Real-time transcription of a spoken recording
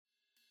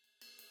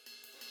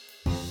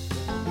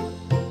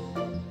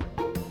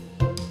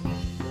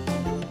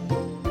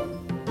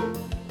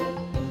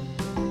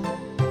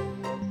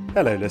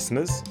Hello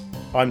listeners,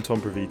 I'm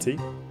Tom Praviti.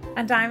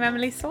 And I'm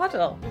Emily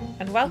Swaddle,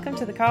 and welcome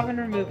to the Carbon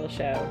Removal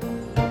Show.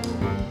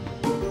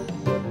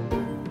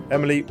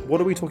 Emily,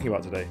 what are we talking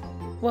about today?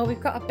 Well, we've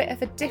got a bit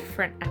of a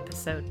different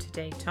episode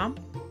today, Tom.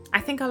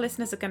 I think our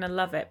listeners are going to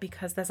love it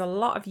because there's a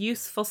lot of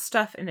useful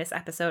stuff in this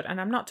episode,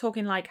 and I'm not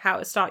talking like how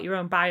to start your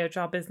own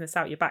biojar business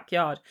out your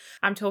backyard.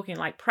 I'm talking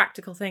like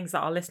practical things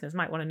that our listeners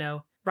might want to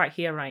know right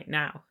here, right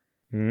now.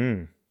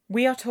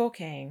 We are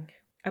talking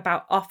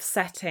about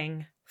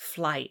offsetting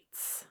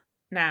flights.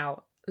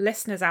 Now,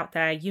 listeners out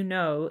there, you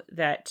know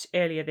that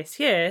earlier this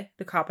year,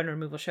 the Carbon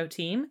Removal Show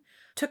team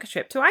took a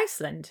trip to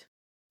Iceland.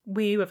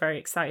 We were very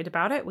excited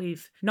about it.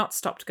 We've not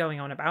stopped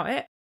going on about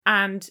it.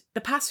 And the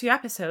past few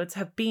episodes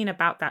have been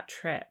about that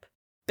trip.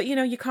 But you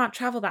know, you can't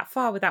travel that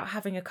far without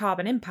having a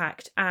carbon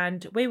impact.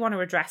 And we want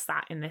to address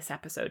that in this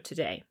episode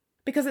today.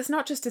 Because it's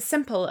not just as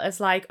simple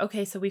as like,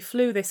 okay, so we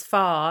flew this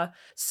far,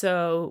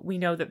 so we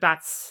know that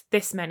that's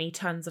this many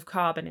tons of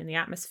carbon in the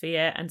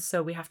atmosphere, and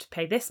so we have to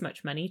pay this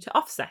much money to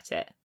offset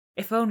it.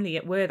 If only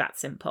it were that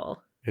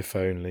simple. If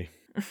only.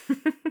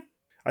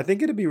 I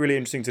think it'd be really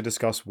interesting to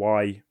discuss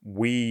why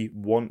we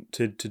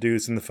wanted to do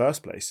this in the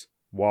first place.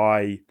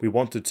 Why we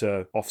wanted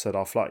to offset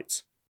our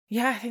flights.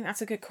 Yeah, I think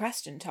that's a good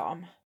question,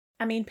 Tom.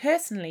 I mean,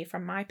 personally,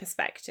 from my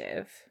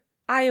perspective,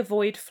 I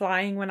avoid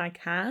flying when I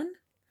can.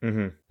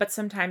 But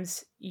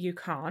sometimes you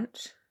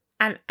can't.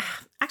 And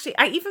actually,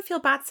 I even feel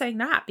bad saying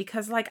that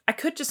because, like, I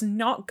could just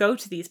not go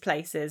to these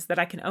places that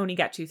I can only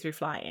get to through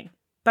flying.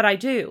 But I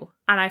do,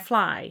 and I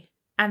fly.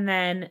 And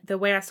then the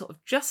way I sort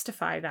of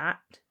justify that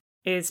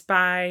is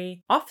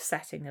by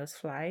offsetting those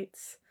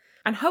flights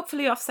and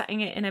hopefully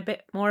offsetting it in a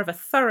bit more of a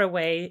thorough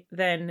way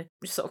than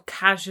just sort of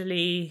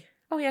casually,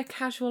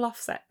 casual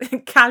offset.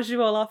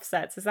 Casual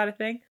offsets, is that a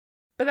thing?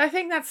 But I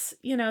think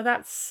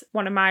that's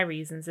one of my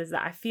reasons is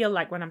that I feel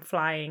like when I'm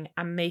flying,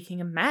 I'm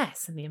making a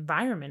mess in the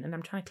environment and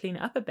I'm trying to clean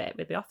it up a bit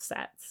with the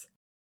offsets.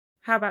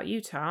 How about you,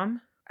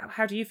 Tom?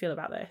 How do you feel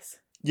about this?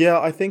 Yeah,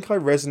 I think I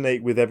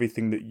resonate with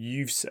everything that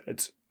you've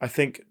said. I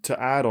think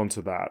to add on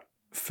to that,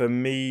 for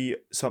me,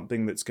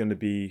 something that's going to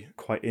be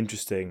quite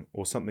interesting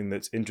or something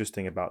that's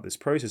interesting about this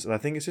process, and I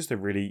think it's just a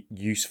really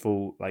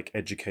useful,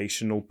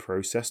 educational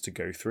process to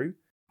go through.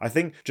 I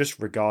think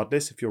just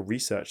regardless, if you're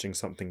researching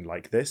something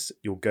like this,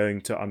 you're going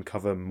to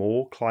uncover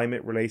more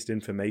climate-related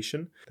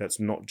information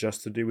that's not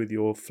just to do with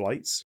your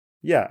flights.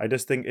 Yeah, I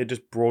just think it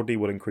just broadly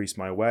will increase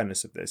my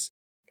awareness of this.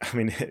 I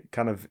mean, it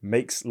kind of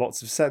makes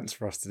lots of sense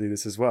for us to do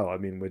this as well. I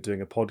mean, we're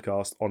doing a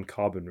podcast on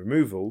carbon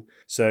removal,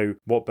 so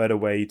what better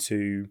way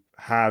to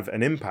have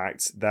an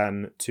impact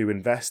than to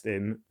invest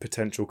in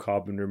potential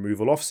carbon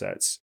removal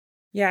offsets?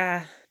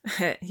 Yeah,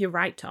 you're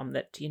right, Tom,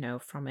 that,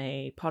 from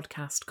a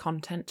podcast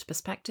content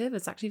perspective,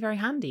 it's actually very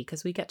handy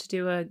because we get to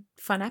do a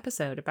fun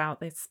episode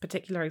about this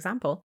particular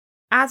example.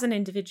 As an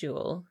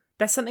individual,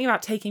 there's something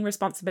about taking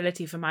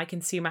responsibility for my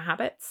consumer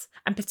habits,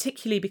 and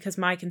particularly because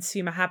my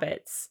consumer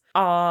habits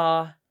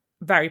are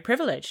very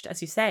privileged,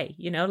 as you say,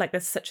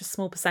 there's such a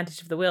small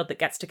percentage of the world that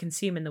gets to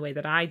consume in the way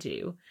that I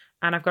do,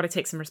 and I've got to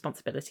take some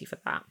responsibility for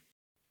that.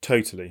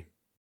 Totally.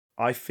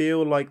 I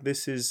feel like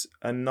this is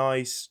a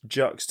nice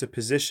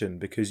juxtaposition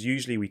because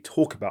usually we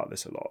talk about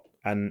this a lot.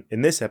 And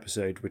in this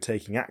episode, we're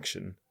taking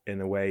action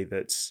in a way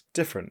that's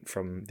different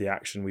from the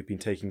action we've been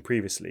taking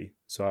previously.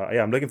 So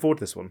I'm looking forward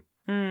to this one.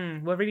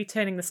 We're really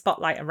turning the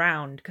spotlight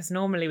around because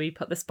normally we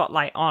put the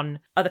spotlight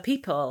on other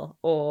people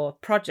or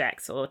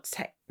projects or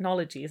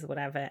technologies or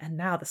whatever. And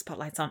now the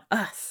spotlight's on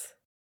us.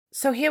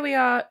 So here we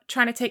are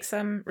trying to take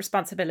some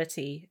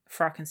responsibility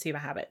for our consumer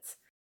habits.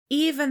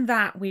 Even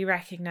that we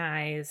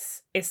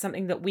recognise is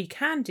something that we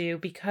can do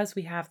because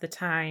we have the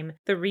time,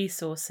 the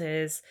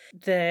resources,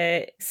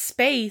 the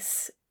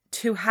space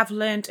to have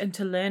learned and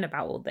to learn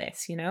about all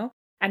this,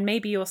 And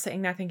maybe you're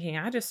sitting there thinking,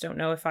 I just don't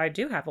know if I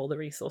do have all the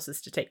resources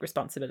to take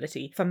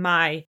responsibility for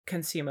my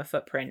consumer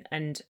footprint.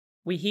 And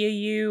we hear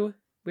you,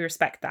 we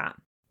respect that.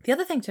 The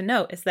other thing to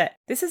note is that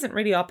this isn't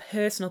really our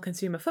personal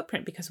consumer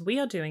footprint because we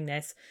are doing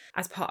this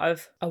as part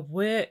of a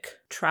work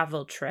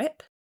travel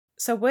trip.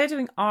 So we're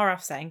doing our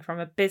offsetting from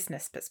a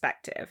business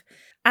perspective.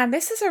 And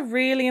this is a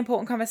really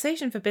important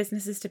conversation for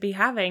businesses to be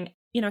having,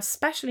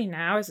 especially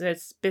now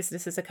as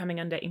businesses are coming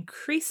under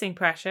increasing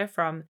pressure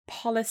from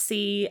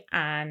policy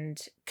and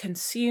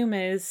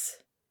consumers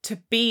to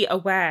be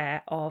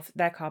aware of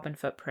their carbon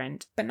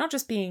footprint, but not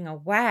just being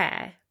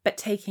aware, but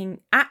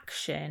taking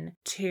action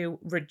to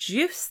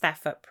reduce their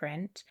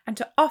footprint and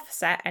to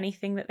offset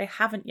anything that they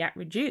haven't yet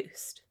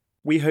reduced.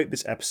 We hope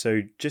this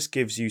episode just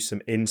gives you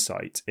some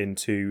insight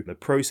into the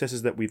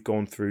processes that we've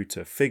gone through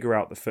to figure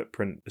out the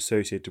footprint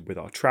associated with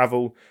our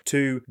travel,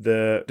 to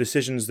the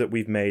decisions that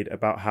we've made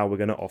about how we're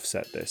going to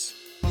offset this.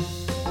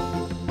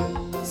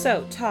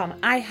 So, Tom,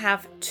 I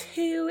have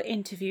 2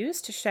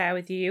 interviews to share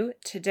with you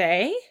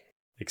today.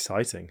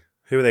 Exciting.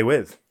 Who are they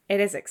with? It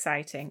is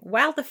exciting.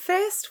 Well, the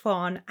first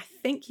one, I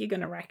think you're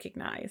going to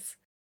recognise.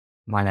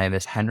 My name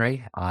is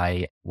Henry.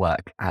 I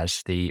work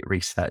as the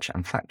research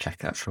and fact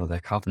checker for the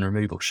Carbon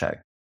Removal Show.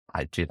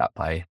 I do that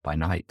by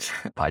night.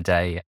 By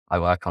day, I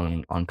work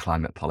on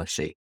climate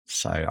policy.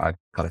 So I've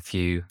got a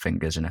few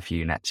fingers in a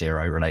few net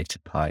zero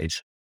related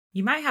pies.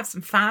 You might have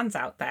some fans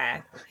out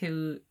there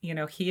who,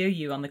 hear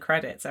you on the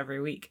credits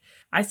every week.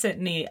 I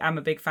certainly am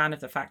a big fan of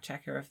the Fact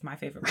Checker, of my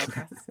favourite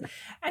podcasts.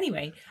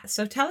 Anyway,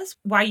 so tell us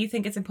why you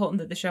think it's important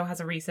that the show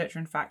has a researcher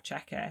and fact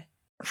checker.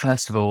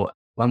 First of all,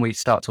 when we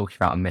start talking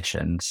about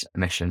emissions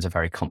are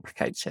very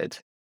complicated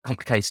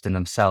in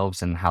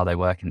themselves and how they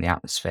work in the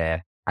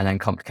atmosphere, and then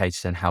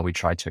complicated in how we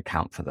try to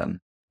account for them.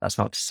 That's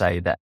not to say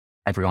that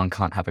everyone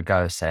can't have a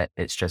go at it.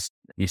 It's just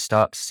you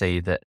start to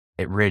see that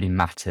it really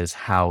matters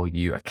how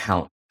you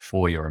account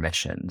for your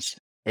emissions.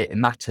 It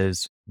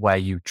matters where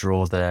you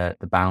draw the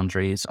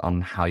boundaries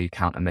on how you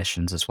count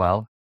emissions as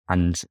well.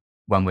 And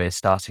when we're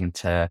starting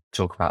to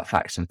talk about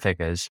facts and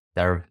figures,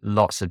 there are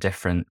lots of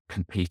different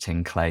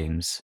competing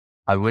claims.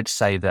 I would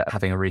say that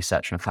having a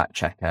researcher and a fact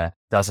checker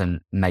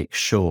doesn't make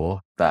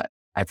sure that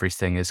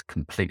everything is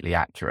completely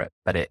accurate,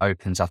 but it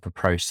opens up a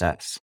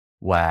process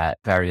where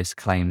various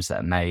claims that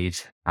are made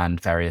and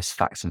various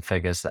facts and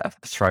figures that are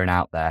thrown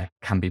out there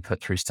can be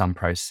put through some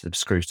process of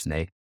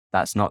scrutiny.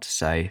 That's not to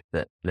say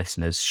that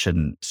listeners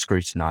shouldn't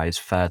scrutinize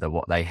further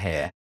what they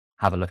hear,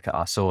 have a look at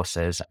our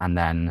sources, and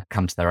then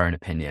come to their own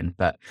opinion.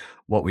 But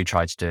what we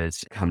try to do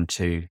is come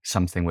to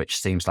something which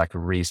seems like a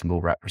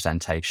reasonable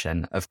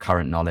representation of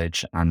current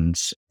knowledge and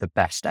the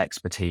best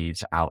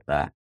expertise out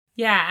there.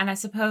 Yeah, and I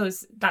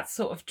suppose that's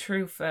sort of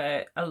true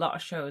for a lot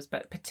of shows,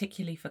 but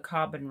particularly for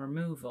carbon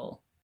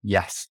removal.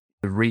 Yes.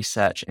 The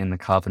research in the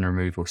carbon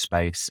removal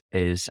space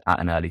is at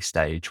an early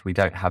stage. We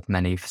don't have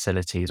many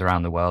facilities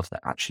around the world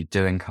that are actually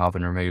doing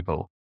carbon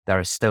removal. There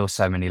are still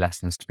so many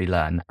lessons to be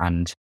learned.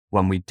 And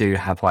when we do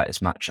have quite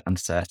as much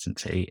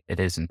uncertainty, it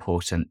is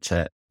important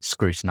to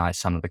scrutinize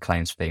some of the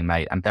claims being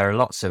made. And there are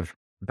lots of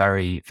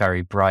very,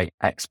 very bright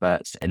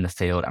experts in the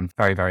field and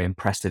very, very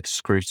impressive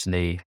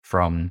scrutiny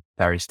from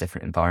various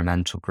different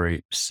environmental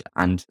groups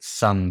and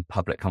some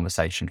public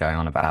conversation going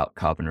on about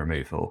carbon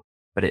removal.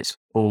 But it's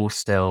all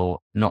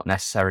still not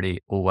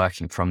necessarily all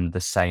working from the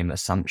same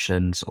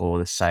assumptions or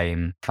the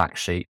same fact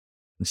sheet.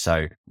 And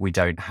so we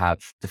don't have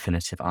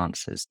definitive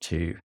answers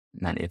to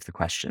many of the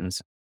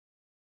questions.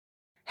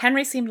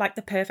 Henry seemed like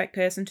the perfect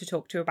person to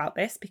talk to about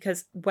this,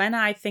 because when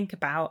I think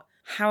about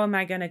how am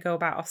I going to go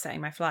about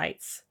offsetting my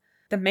flights,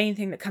 the main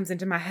thing that comes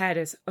into my head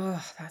is,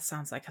 that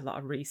sounds like a lot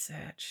of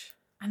research.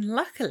 And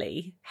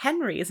luckily,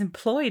 Henry is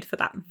employed for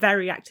that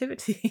very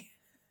activity.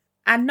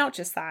 And not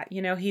just that,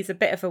 he's a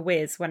bit of a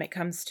whiz when it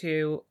comes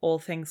to all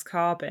things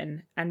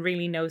carbon and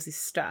really knows his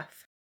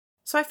stuff.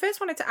 So I first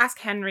wanted to ask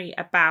Henry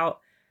about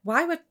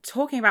why we're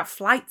talking about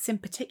flights in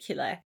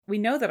particular. We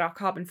know that our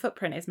carbon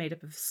footprint is made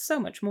up of so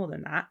much more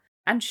than that.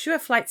 And sure,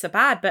 flights are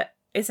bad, but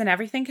isn't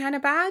everything kind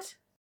of bad?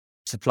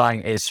 So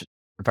flying is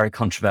a very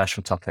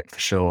controversial topic for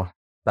sure,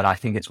 but I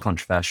think it's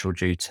controversial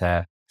due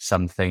to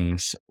some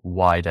things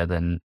wider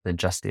than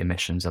just the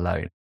emissions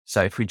alone.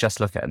 So if we just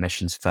look at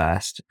emissions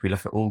first, if we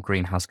look at all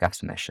greenhouse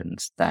gas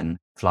emissions, then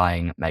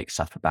flying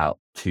makes up about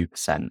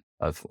 2%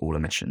 of all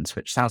emissions,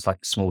 which sounds like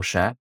a small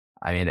share.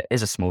 I mean, it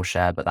is a small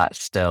share, but that's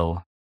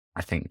still,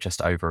 I think,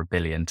 just over 1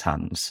 billion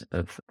tons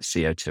of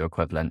CO2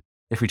 equivalent.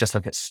 If we just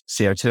look at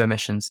CO2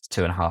 emissions, it's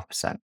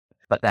 2.5%.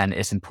 But then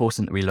it's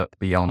important that we look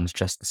beyond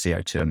just the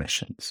CO2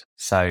 emissions.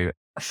 So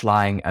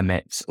flying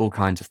emits all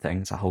kinds of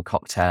things, a whole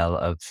cocktail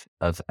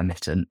of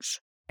emittents,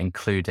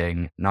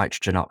 including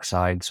nitrogen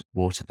oxides,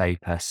 water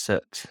vapor,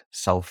 soot,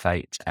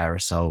 sulfate,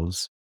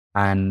 aerosols.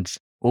 And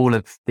all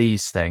of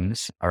these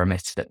things are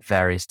emitted at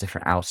various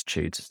different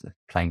altitudes as the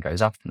plane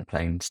goes up and the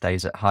plane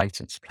stays at height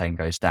as the plane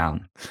goes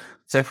down.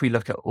 So if we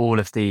look at all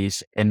of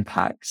these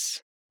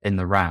impacts in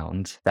the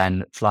round,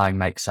 then flying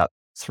makes up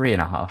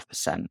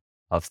 3.5%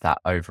 of that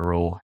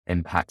overall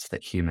impact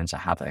that humans are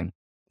having.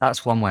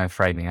 That's one way of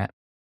framing it.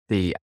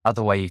 The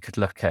other way you could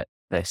look at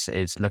this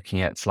is looking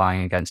at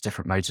flying against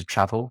different modes of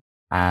travel.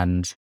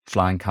 And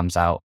flying comes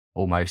out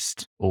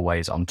almost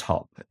always on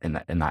top in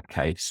that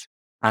case.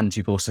 And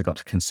you've also got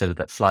to consider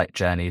that flight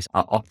journeys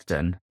are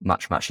often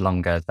much, much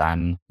longer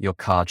than your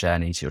car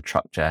journeys, your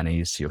truck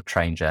journeys, your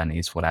train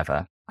journeys,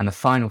 whatever. And the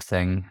final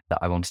thing that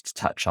I wanted to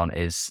touch on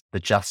is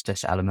the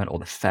justice element or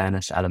the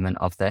fairness element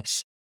of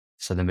this.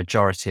 So the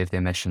majority of the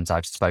emissions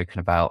I've spoken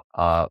about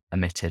are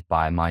emitted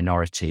by a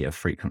minority of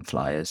frequent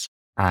flyers.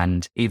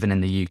 And even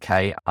in the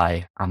UK,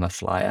 I am a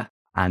flyer.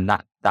 And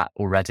that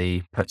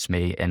already puts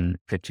me in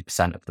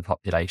 50% of the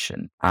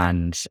population.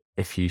 And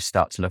if you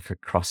start to look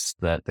across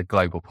the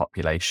global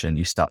population,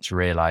 you start to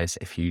realize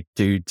if you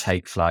do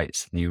take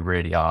flights, you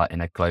really are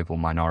in a global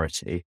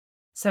minority.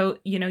 So,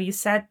 you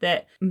said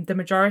that the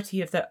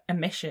majority of the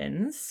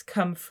emissions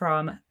come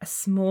from a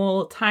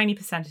small, tiny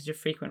percentage of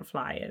frequent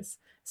flyers.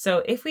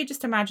 So if we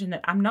just imagine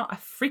that I'm not a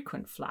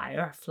frequent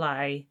flyer, I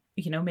fly,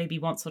 maybe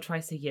once or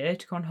twice a year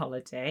to go on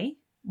holiday.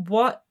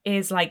 What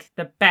is like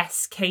the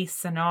best case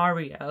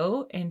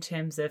scenario in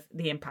terms of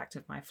the impact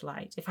of my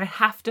flight? If I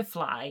have to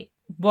fly,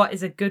 what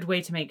is a good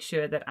way to make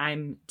sure that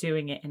I'm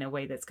doing it in a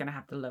way that's going to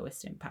have the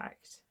lowest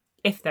impact,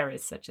 if there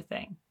is such a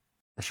thing?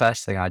 The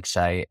first thing I'd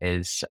say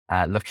is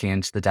looking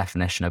into the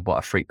definition of what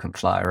a frequent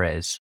flyer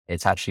is.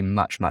 It's actually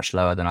much, much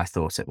lower than I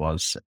thought it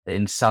was.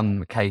 In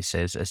some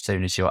cases, as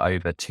soon as you're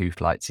over 2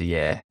 flights a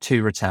year,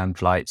 2 return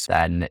flights,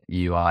 then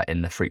you are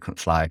in the frequent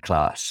flyer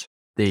class.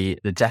 The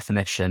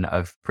definition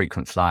of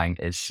frequent flying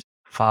is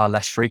far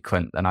less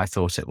frequent than I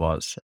thought it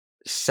was.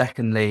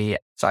 Secondly,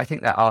 so I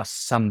think there are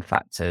some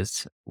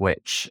factors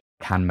which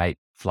can make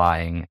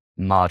flying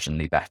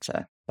marginally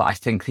better. But I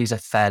think these are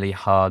fairly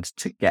hard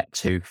to get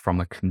to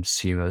from a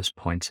consumer's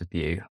point of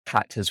view.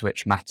 Factors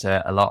which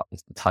matter a lot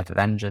is the type of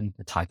engine,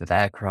 the type of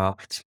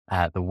aircraft,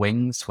 the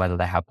wings, whether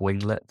they have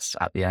winglets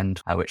at the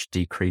end, which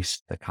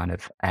decrease the kind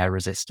of air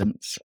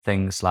resistance.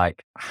 Things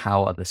like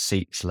how are the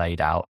seats laid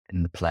out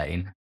in the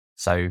plane.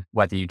 So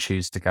whether you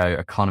choose to go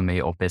economy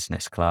or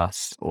business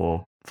class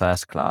or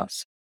first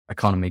class,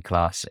 economy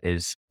class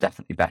is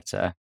definitely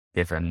better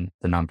given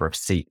the number of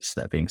seats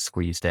that are being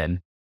squeezed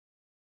in.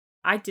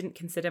 I didn't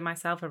consider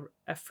myself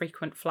a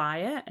frequent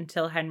flyer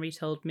until Henry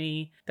told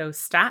me those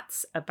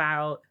stats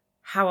about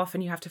how often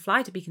you have to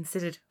fly to be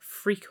considered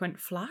frequent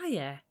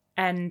flyer.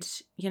 And,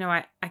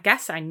 I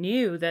guess I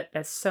knew that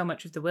there's so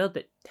much of the world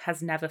that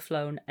has never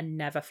flown and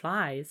never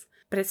flies.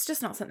 But it's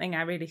just not something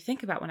I really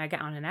think about when I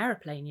get on an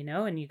aeroplane,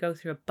 and you go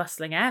through a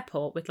bustling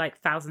airport with like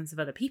thousands of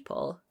other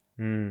people.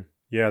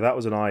 Yeah, that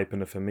was an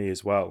eye-opener for me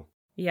as well.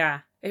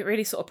 Yeah, it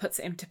really sort of puts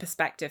it into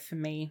perspective for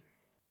me.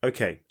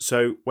 Okay,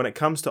 so when it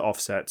comes to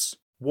offsets,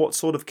 what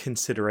sort of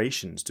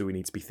considerations do we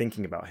need to be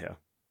thinking about here?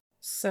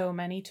 So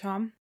many,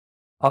 Tom.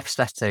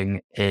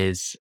 Offsetting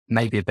is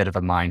maybe a bit of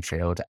a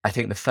minefield. I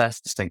think the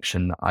first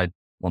distinction that I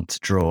want to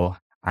draw,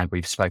 and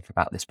we've spoken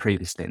about this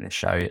previously in this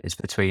show, is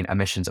between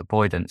emissions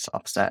avoidance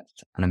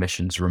offsets and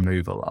emissions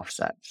removal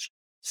offsets.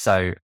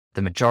 So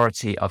the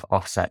majority of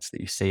offsets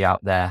that you see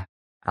out there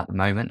at the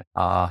moment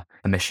are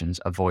emissions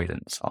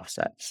avoidance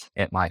offsets.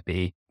 It might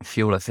be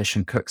fuel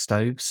efficient cook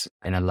stoves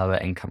in a lower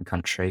income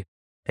country.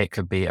 It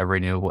could be a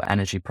renewable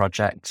energy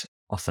project,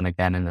 often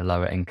again in a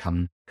lower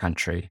income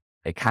country.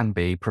 It can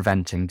be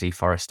preventing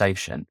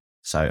deforestation.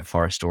 So a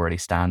forest already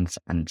stands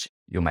and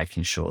you're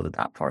making sure that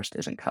that forest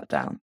isn't cut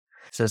down.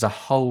 So there's a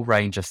whole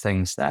range of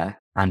things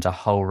there and a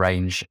whole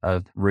range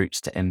of routes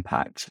to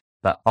impact.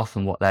 But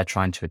often what they're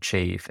trying to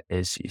achieve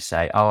is you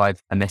say,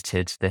 I've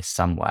emitted this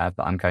somewhere,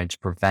 but I'm going to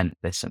prevent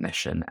this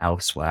emission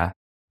elsewhere.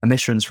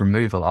 Emissions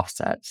removal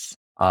offsets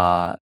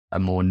are a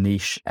more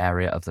niche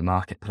area of the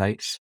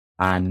marketplace.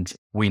 And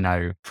we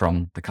know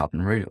from the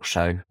Carbon Removal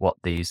Show what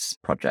these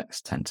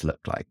projects tend to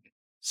look like.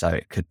 So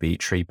it could be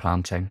tree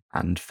planting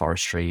and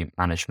forestry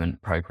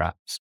management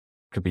programs.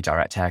 It could be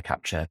direct air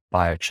capture,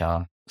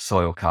 biochar,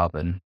 soil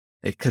carbon.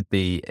 It could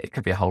be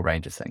a whole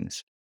range of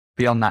things.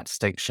 Beyond that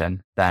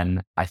distinction,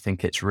 then I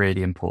think it's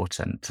really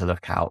important to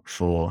look out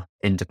for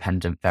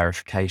independent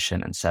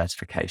verification and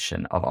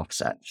certification of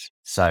offsets.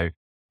 So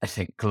I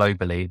think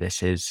globally,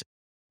 this is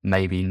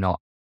maybe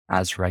not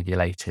as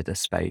regulated a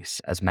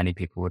space as many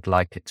people would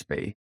like it to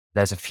be.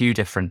 There's a few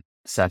different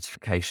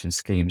certification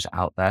schemes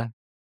out there.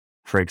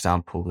 For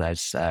example,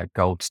 there's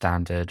Gold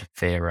Standard,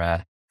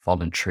 Vera,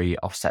 Voluntary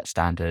Offset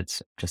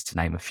Standards, just to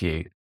name a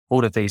few.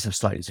 All of these have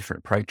slightly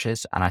different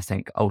approaches. And I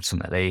think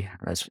ultimately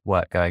there's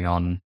work going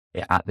on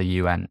at the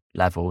UN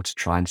level to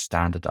try and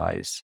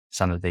standardize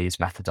some of these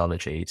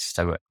methodologies.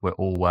 So we're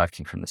all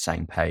working from the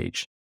same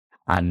page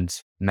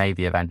and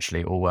maybe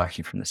eventually all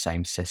working from the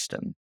same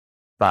system.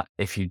 But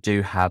if you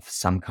do have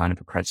some kind of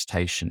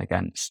accreditation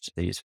against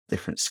these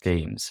different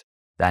schemes,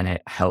 then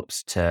it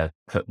helps to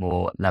put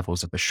more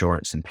levels of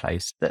assurance in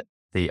place that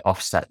the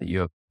offset that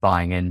you're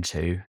buying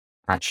into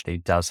actually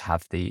does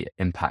have the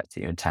impact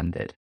that you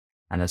intended.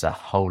 And there's a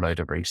whole load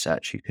of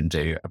research you can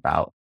do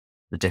about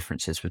the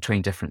differences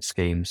between different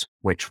schemes,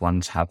 which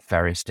ones have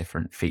various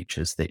different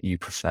features that you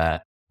prefer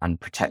and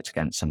protect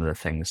against some of the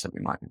things that we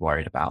might be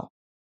worried about.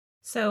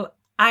 So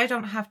I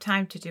don't have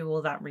time to do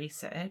all that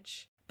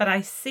research, but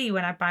I see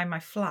when I buy my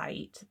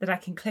flight that I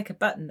can click a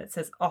button that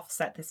says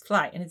offset this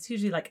flight, and it's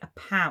usually like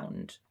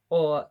 £1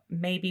 or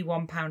maybe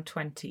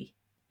 £1.20.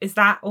 Is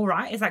that all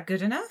right? Is that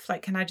good enough?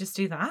 Like, can I just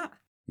do that?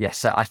 Yes,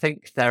 so I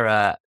think there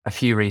are a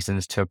few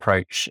reasons to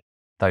approach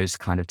those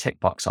kind of tick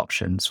box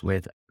options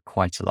with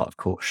quite a lot of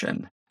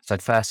caution. So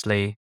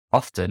firstly,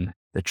 often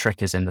the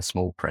trick is in the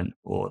small print,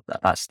 or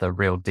that's the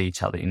real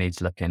detail that you need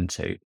to look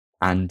into.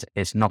 And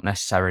it's not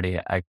necessarily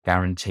a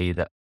guarantee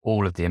that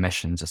all of the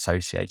emissions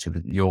associated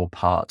with your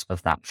part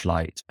of that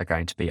flight are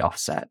going to be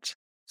offset.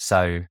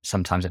 So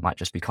sometimes it might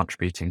just be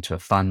contributing to a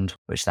fund,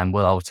 which then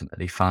will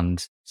ultimately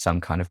fund some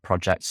kind of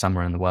project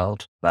somewhere in the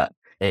world. But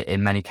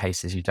in many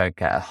cases, you don't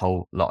get a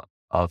whole lot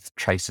of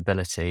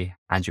traceability,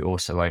 and you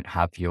also won't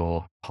have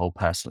your whole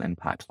personal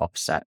impact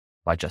offset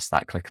by just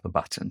that click of a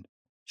button.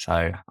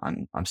 So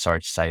I'm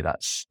sorry to say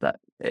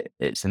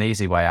it's an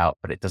easy way out,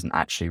 but it doesn't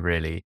actually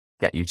really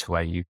get you to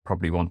where you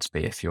probably want to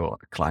be if you're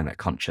a climate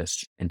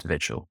conscious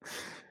individual.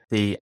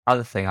 The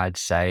other thing I'd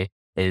say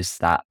is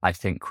that I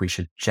think we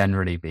should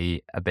generally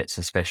be a bit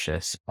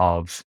suspicious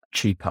of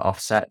cheaper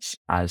offsets,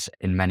 as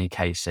in many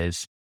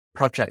cases,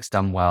 projects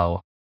done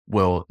well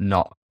will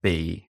not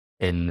be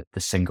in the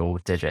single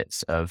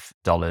digits of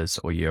dollars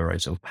or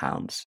euros or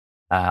pounds.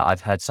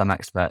 I've heard some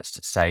experts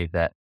say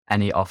that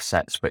any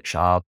offsets which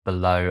are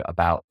below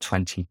about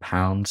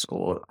 £20,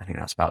 or I think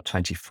that's about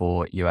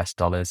 24 US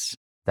dollars,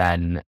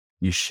 then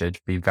you should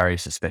be very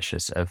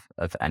suspicious of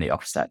any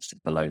offsets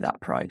below that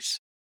price.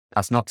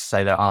 That's not to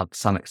say there aren't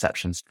some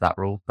exceptions to that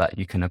rule, but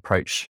you can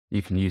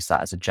use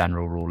that as a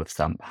general rule of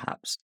thumb,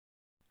 perhaps.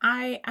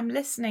 I am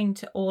listening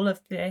to all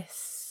of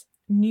this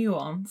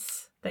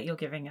nuance that you're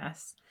giving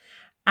us,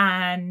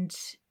 and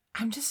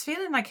I'm just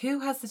feeling like, who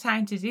has the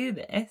time to do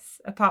this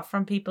apart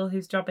from people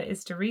whose job it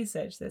is to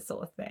research this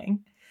sort of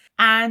thing?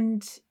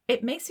 And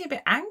it makes me a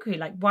bit angry.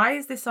 Like, why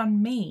is this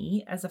on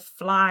me as a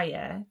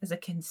flyer, as a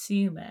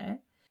consumer?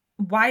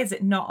 Why is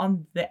it not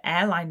on the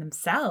airline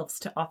themselves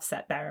to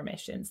offset their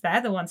emissions?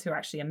 They're the ones who are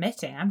actually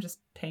emitting. I'm just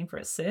paying for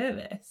a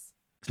service.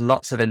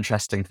 Lots of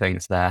interesting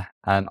things there.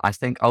 I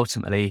think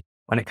ultimately,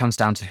 when it comes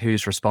down to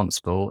who's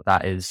responsible,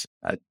 that is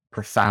a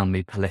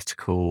profoundly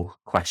political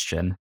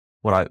question.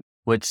 What I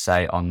would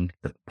say on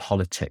the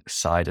politics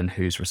side and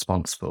who's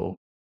responsible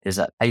is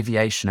that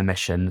aviation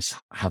emissions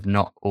have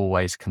not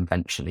always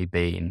conventionally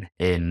been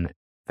in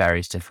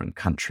various different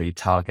country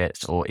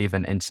targets or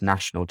even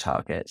international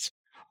targets.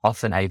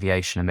 Often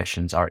aviation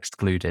emissions are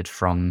excluded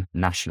from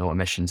national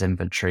emissions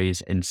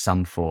inventories in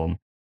some form.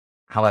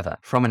 However,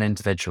 from an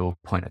individual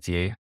point of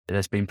view,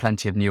 there's been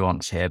plenty of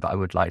nuance here, but I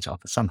would like to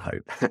offer some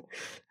hope.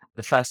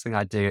 The first thing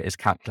I do is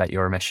calculate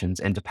your emissions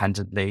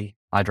independently.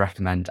 I'd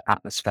recommend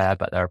Atmosphere,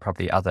 but there are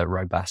probably other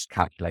robust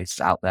calculators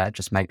out there.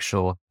 Just make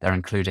sure they're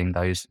including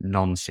those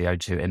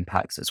non-CO2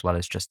 impacts as well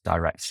as just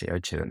direct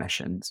CO2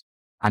 emissions.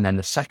 And then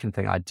the second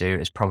thing I'd do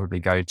is probably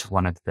go to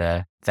one of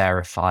the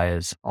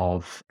verifiers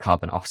of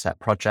carbon offset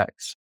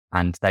projects,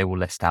 and they will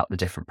list out the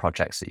different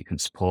projects that you can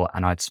support,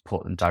 and I'd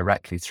support them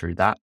directly through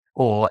that.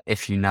 Or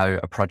if you know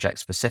a project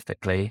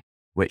specifically,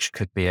 which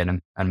could be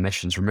an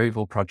emissions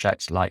removal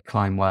project like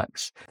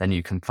Climeworks, then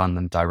you can fund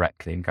them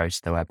directly and go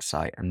to their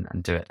website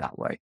and do it that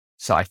way.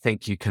 So I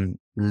think you can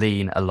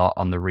lean a lot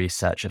on the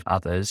research of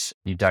others.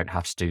 You don't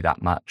have to do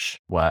that much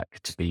work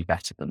to be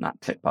better than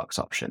that tick box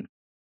option.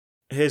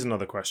 Here's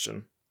another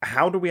question.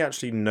 How do we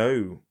actually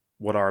know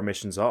what our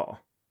emissions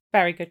are?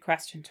 Very good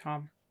question,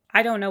 Tom.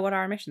 I don't know what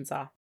our emissions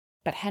are,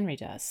 but Henry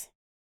does.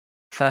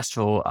 First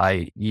of all,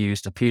 I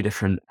used a few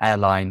different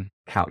airline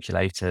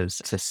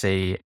calculators to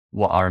see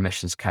what our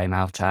emissions came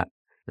out at.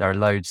 There are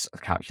loads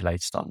of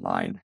calculators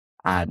online,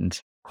 and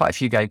quite a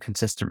few gave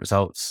consistent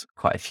results,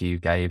 quite a few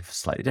gave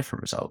slightly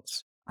different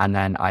results. And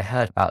then I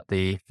heard about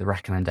the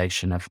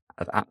recommendation of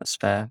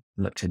Atmosphere,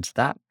 looked into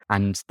that,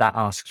 and that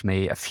asked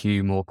me a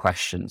few more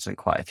questions than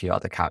quite a few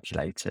other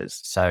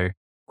calculators. So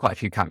quite a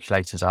few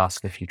calculators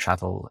ask if you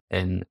travel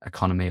in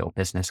economy or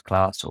business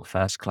class or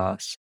first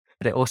class.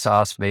 But it also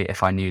asked me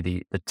if I knew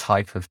the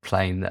type of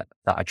plane that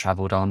I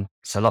traveled on.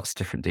 So lots of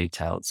different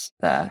details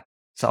there.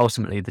 So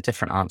ultimately, the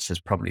different answers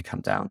probably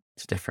come down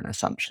to different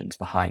assumptions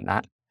behind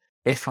that.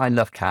 If I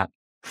look at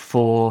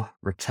 4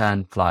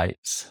 return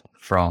flights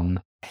from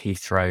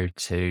Heathrow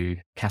to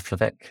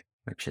Keflavik,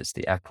 which is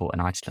the airport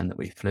in Iceland that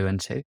we flew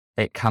into,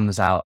 it comes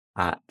out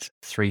at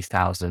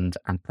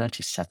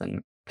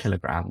 3,037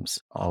 kilograms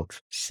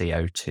of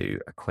CO2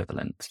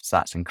 equivalent. So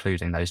that's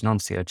including those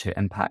non-CO2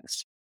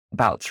 impacts,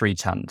 about 3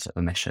 tons of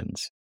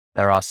emissions.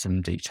 There are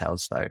some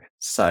details though,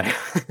 so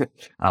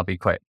I'll be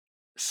quick.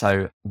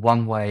 So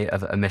one way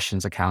of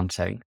emissions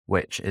accounting,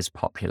 which is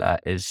popular,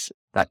 is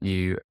that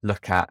you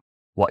look at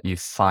what you've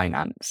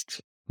financed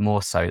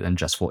more so than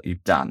just what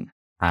you've done.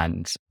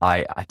 And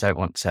I don't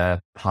want to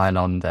pile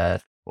on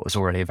what was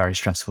already a very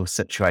stressful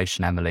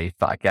situation, Emily,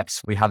 but I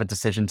guess we have a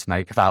decision to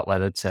make about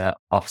whether to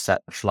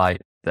offset the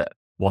flight that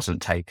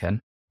wasn't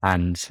taken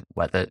and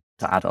whether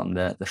to add on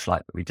the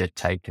flight that we did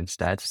take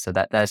instead. So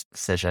that there's a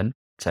decision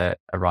to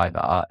arrive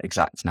at our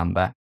exact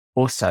number.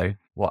 Also,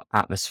 what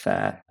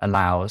Atmosphere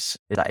allows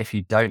is that if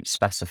you don't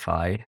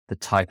specify the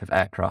type of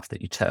aircraft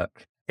that you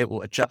took, it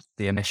will adjust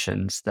the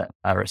emissions that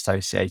are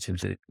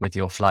associated with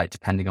your flight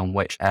depending on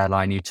which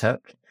airline you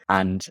took.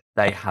 And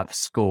they have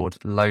scored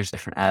loads of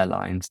different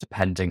airlines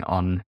depending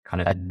on kind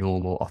of a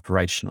normal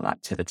operational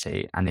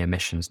activity and the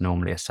emissions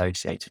normally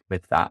associated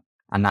with that.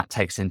 And that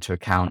takes into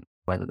account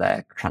whether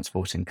they're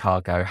transporting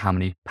cargo, how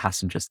many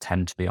passengers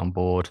tend to be on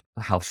board,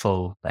 how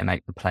full they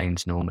make the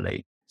planes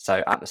normally.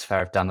 So Atmosphere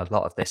have done a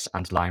lot of this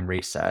underlying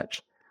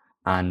research,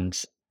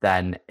 and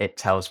then it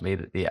tells me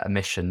that the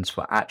emissions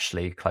were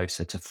actually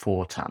closer to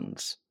 4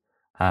 tons.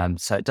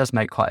 So it does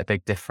make quite a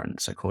big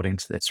difference according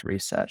to this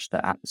research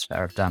that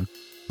Atmosphere have done.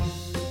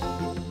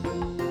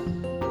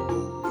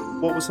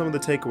 What were some of the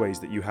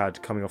takeaways that you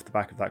had coming off the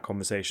back of that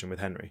conversation with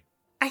Henry?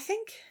 I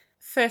think,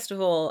 first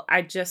of all,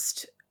 I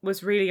just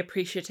was really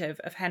appreciative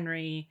of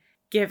Henry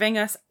giving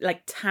us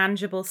like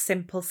tangible,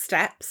 simple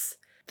steps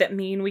that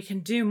mean we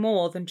can do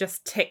more than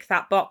just tick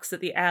that box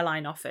that the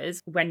airline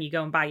offers when you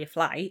go and buy your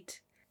flight.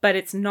 But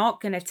it's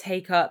not going to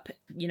take up,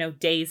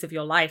 days of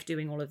your life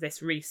doing all of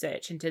this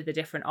research into the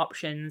different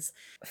options,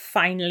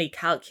 finally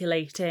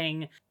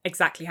calculating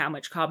exactly how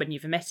much carbon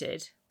you've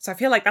emitted. So I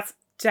feel like that's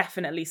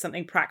definitely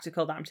something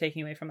practical that I'm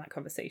taking away from that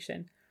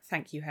conversation.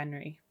 Thank you,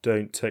 Henry.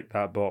 Don't tick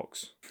that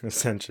box,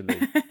 essentially.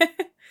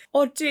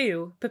 Or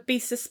do, but be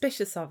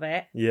suspicious of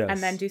it, Yes.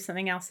 and then do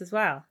something else as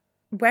well.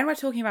 When we're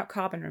talking about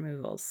carbon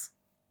removals,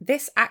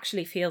 this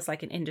actually feels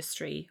like an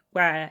industry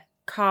where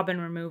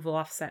carbon removal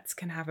offsets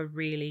can have a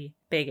really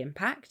big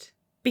impact.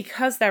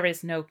 Because there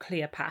is no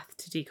clear path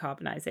to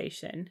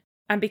decarbonisation,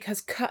 and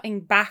because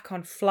cutting back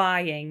on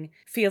flying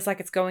feels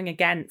like it's going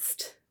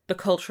against the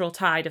cultural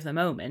tide of the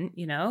moment,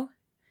 you know?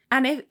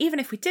 And even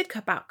if we did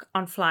cut back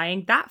on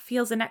flying, that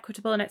feels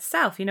inequitable in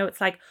itself. You know,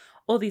 it's like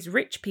all these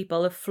rich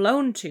people have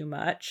flown too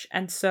much.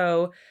 And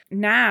so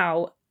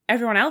now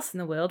everyone else in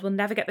the world will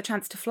never get the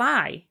chance to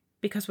fly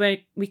because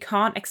we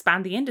can't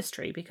expand the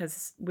industry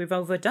because we've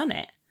overdone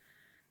it.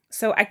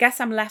 So I guess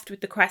I'm left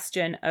with the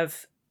question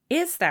of,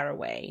 is there a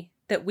way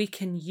that we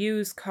can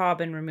use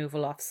carbon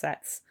removal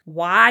offsets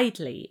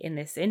widely in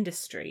this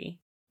industry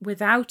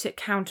without it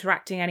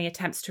counteracting any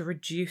attempts to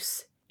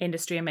reduce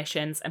industry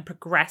emissions and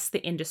progress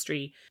the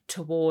industry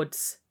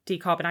towards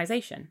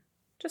decarbonisation?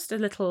 Just a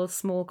little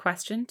small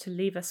question to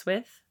leave us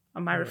with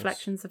on my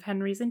reflections of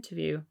Henry's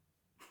interview.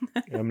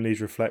 Emily's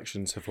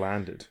reflections have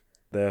landed.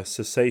 They're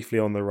so safely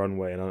on the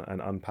runway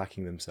and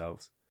unpacking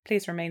themselves.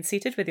 Please remain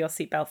seated with your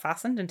seatbelt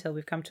fastened until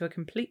we've come to a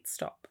complete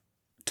stop.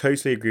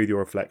 Totally agree with your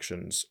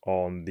reflections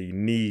on the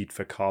need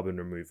for carbon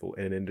removal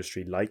in an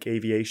industry like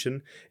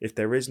aviation. If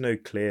there is no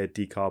clear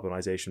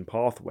decarbonisation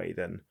pathway,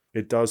 then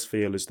it does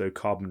feel as though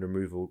carbon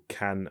removal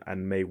can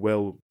and may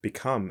well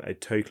become a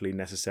totally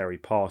necessary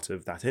part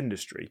of that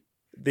industry.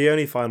 The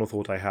only final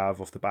thought I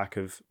have off the back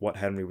of what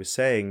Henry was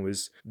saying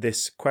was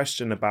this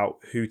question about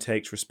who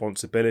takes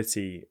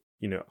responsibility,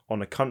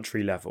 on a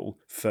country level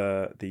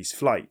for these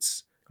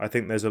flights. I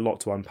think there's a lot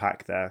to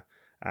unpack there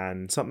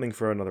and something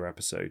for another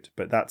episode,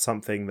 but that's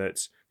something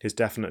that has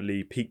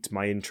definitely piqued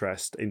my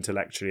interest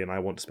intellectually and I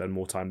want to spend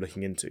more time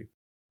looking into.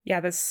 Yeah,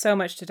 there's so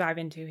much to dive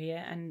into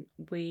here, and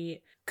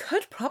we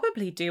could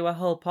probably do a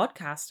whole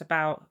podcast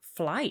about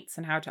flights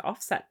and how to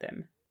offset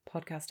them.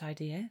 Podcast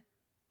idea.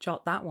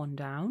 Jot that one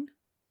down.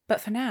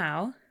 But for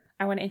now,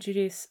 I want to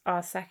introduce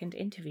our second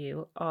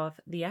interview of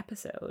the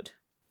episode.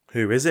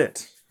 Who is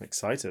it?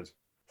 Excited.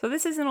 So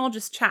this isn't all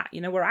just chat,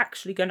 we're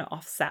actually going to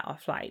offset our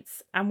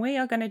flights, and we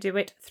are going to do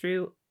it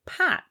through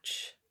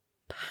Patch.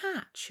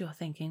 Patch, you're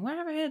thinking, where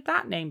have I heard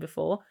that name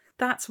before?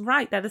 That's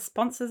right, they're the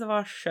sponsors of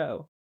our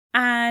show.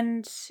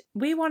 And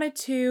we wanted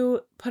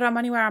to put our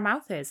money where our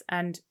mouth is,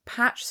 and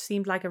Patch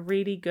seemed like a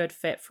really good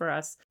fit for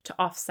us to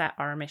offset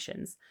our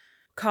emissions.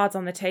 Cards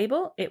on the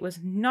table, it was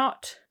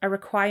not a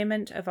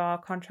requirement of our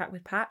contract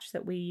with Patch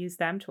that we use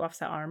them to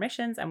offset our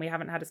emissions, and we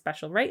haven't had a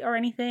special rate or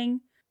anything.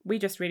 We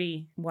just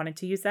really wanted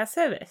to use their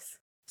service.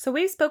 So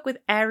we spoke with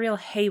Ariel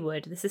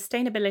Hayward, the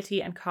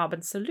Sustainability and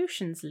Carbon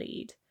Solutions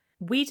lead.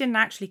 We didn't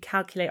actually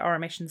calculate our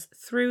emissions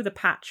through the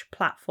Patch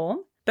platform,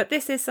 but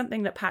this is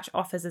something that Patch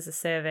offers as a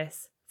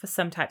service for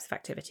some types of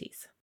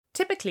activities.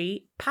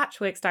 Typically, Patch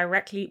works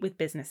directly with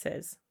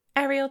businesses.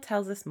 Ariel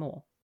tells us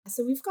more.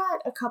 So we've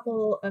got a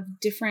couple of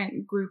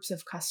different groups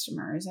of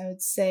customers. I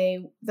would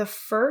say the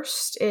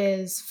first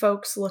is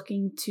folks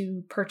looking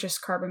to purchase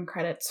carbon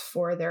credits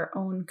for their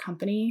own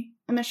company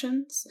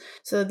emissions.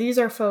 So these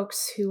are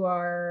folks who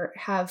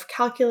have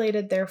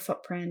calculated their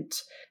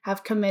footprint,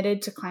 have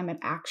committed to climate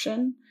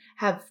action,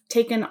 have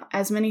taken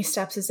as many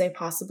steps as they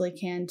possibly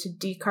can to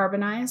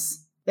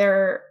decarbonize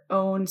their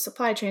own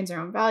supply chains, their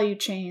own value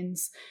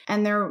chains,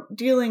 and they're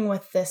dealing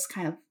with this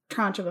kind of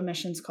tranche of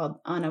emissions called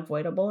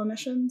unavoidable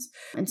emissions.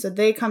 And so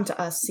they come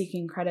to us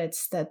seeking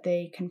credits that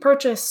they can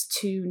purchase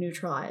to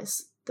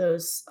neutralize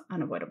those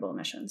unavoidable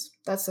emissions.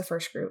 That's the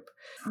first group.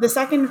 The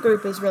second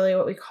group is really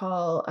what we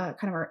call kind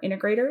of our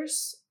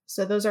integrators.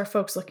 So those are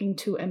folks looking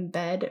to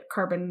embed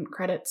carbon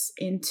credits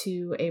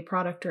into a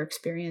product or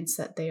experience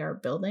that they are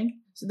building.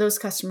 So those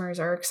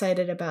customers are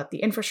excited about the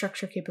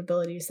infrastructure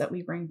capabilities that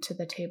we bring to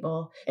the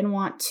table and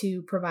want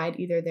to provide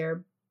either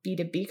their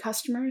B2B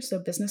customers, so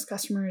business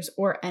customers,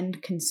 or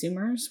end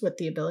consumers with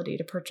the ability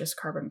to purchase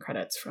carbon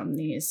credits from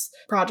these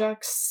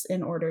projects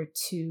in order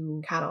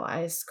to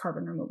catalyze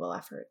carbon removal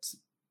efforts.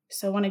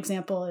 So one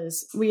example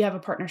is we have a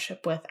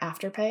partnership with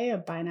Afterpay, a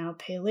buy now,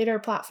 pay later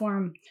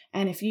platform.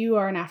 And if you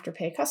are an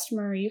Afterpay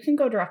customer, you can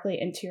go directly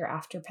into your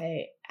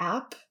Afterpay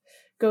app,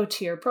 go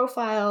to your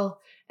profile,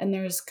 and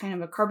there's kind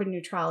of a carbon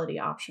neutrality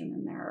option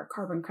in there, a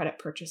carbon credit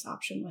purchase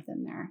option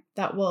within there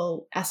that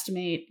will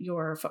estimate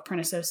your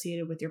footprint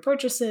associated with your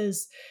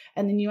purchases.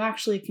 And then you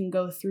actually can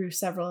go through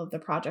several of the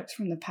projects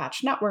from the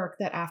Patch network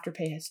that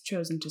Afterpay has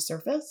chosen to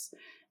surface.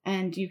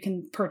 And you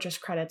can purchase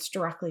credits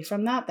directly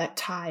from that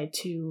tie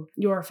to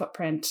your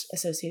footprint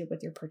associated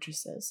with your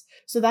purchases.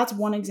 So that's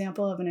one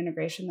example of an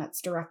integration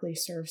that's directly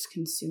serves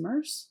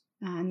consumers.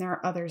 And there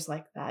are others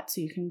like that.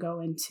 So you can go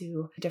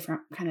into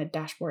different kind of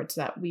dashboards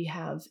that we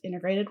have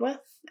integrated with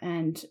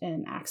and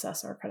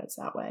access our credits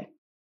that way.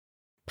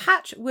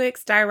 Patch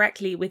works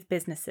directly with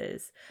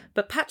businesses,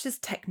 but Patch's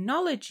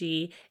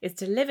technology is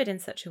delivered in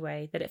such a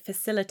way that it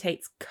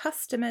facilitates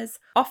customers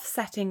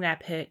offsetting their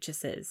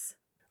purchases.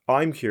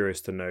 I'm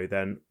curious to know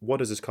then, what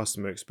does this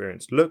customer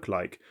experience look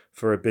like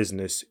for a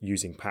business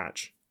using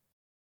Patch?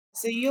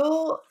 So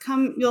you'll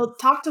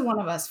talk to one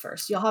of us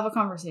first. You'll have a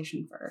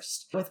conversation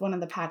first with one of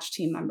the Patch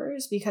team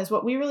members, because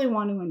what we really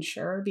want to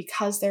ensure,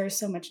 because there is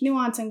so much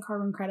nuance in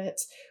carbon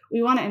credits,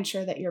 we want to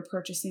ensure that you're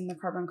purchasing the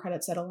carbon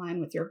credits that align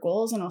with your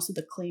goals and also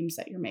the claims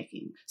that you're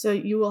making. So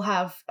you will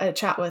have a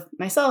chat with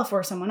myself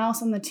or someone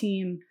else on the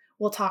team.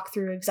 We'll talk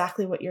through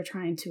exactly what you're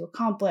trying to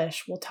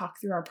accomplish. We'll talk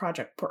through our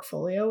project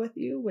portfolio with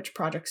you. Which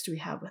projects do we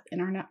have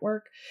within our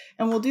network?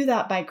 And we'll do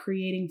that by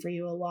creating for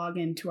you a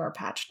login to our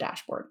Patch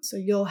dashboard. So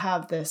you'll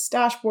have this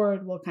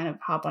dashboard. We'll kind of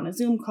hop on a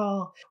Zoom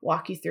call,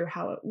 walk you through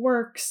how it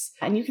works.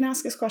 And you can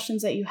ask us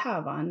questions that you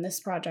have on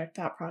this project,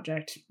 that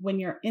project. When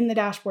you're in the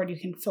dashboard, you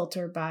can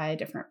filter by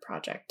different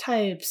project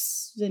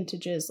types,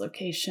 vintages,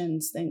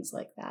 locations, things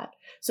like that.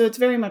 So it's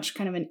very much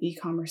kind of an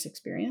e-commerce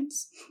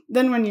experience.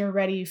 Then when you're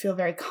ready, you feel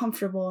very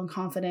comfortable and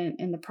confident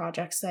in the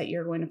projects that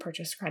you're going to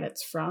purchase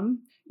credits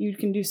from, you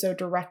can do so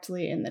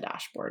directly in the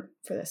dashboard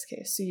for this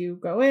case. So you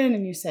go in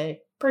and you say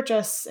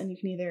purchase, and you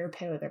can either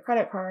pay with a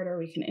credit card or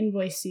we can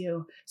invoice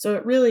you. So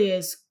it really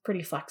is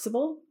pretty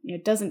flexible.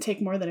 It doesn't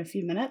take more than a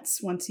few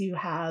minutes once you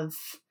have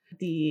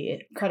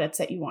the credits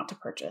that you want to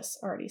purchase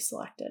already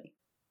selected.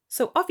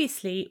 So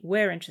obviously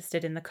we're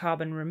interested in the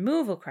carbon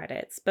removal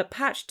credits, but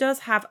Patch does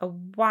have a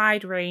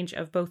wide range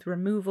of both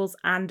removals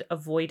and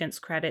avoidance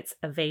credits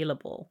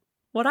available.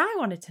 What I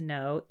wanted to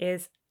know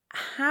is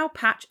how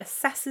Patch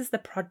assesses the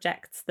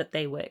projects that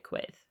they work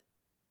with.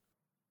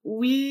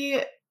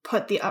 We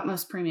put the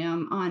utmost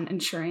premium on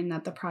ensuring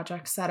that the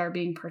projects that are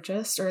being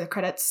purchased, or the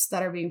credits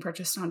that are being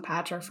purchased on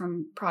Patch, are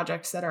from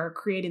projects that are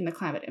creating the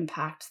climate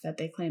impact that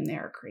they claim they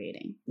are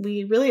creating.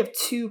 We really have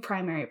two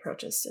primary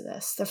approaches to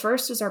this. The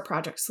first is our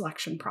project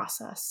selection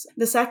process.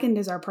 The second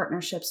is our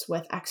partnerships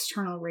with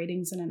external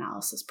ratings and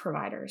analysis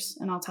providers,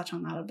 and I'll touch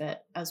on that a bit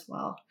as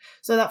well.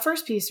 So that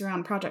first piece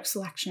around project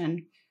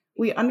selection,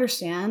 we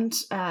understand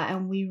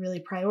and we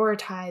really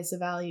prioritize the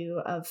value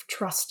of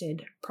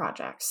trusted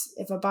projects.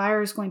 If a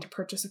buyer is going to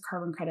purchase a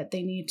carbon credit,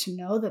 they need to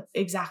know that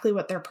exactly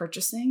what they're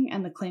purchasing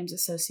and the claims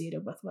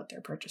associated with what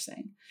they're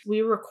purchasing.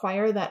 We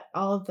require that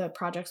all of the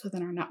projects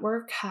within our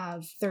network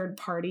have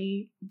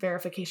third-party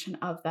verification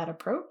of that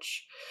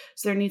approach.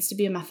 So there needs to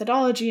be a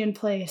methodology in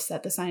place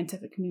that the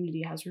scientific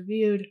community has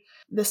reviewed.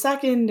 The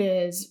second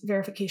is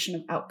verification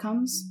of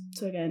outcomes.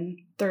 So again,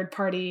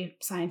 third-party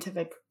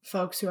scientific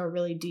folks who are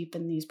really deep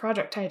in these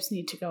project types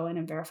need to go in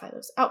and verify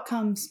those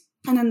outcomes.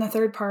 And then the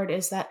third part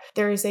is that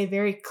there is a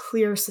very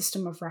clear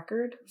system of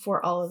record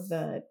for all of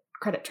the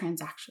credit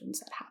transactions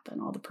that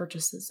happen, all the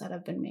purchases that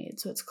have been made.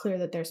 So it's clear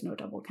that there's no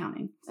double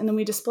counting. And then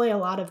we display a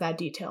lot of that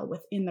detail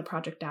within the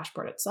project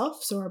dashboard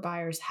itself, so our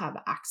buyers have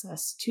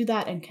access to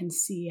that and can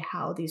see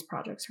how these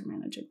projects are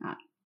managing that.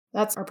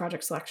 That's our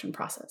project selection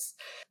process.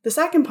 The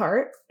second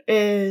part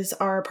is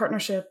our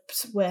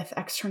partnerships with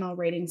external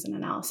ratings and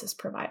analysis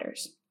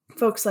providers.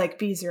 Folks like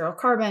B0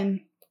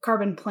 Carbon,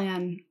 Carbon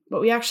Plan.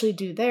 What we actually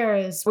do there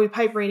is we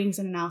pipe ratings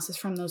and analysis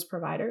from those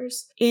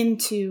providers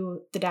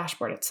into the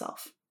dashboard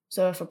itself.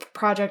 So if a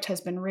project has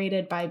been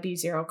rated by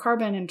B0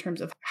 Carbon in terms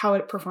of how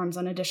it performs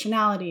on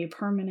additionality,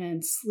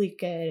 permanence,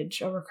 leakage,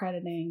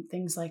 overcrediting,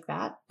 things like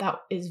that, that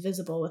is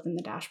visible within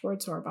the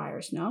dashboard so our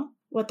buyers know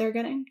what they're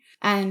getting.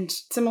 And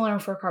similar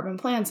for Carbon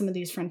Plan, some of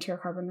these frontier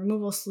carbon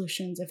removal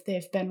solutions, if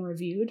they've been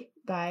reviewed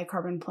by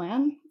Carbon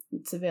Plan,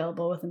 it's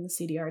available within the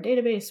CDR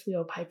database,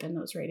 we'll pipe in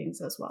those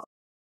ratings as well.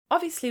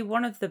 Obviously,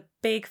 one of the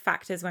big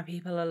factors when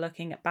people are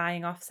looking at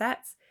buying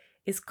offsets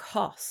is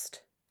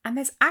cost. And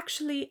there's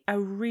actually a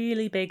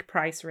really big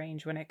price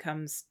range when it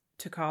comes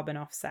to carbon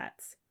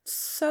offsets.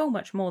 So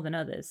much more than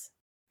others.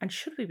 And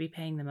should we be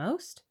paying the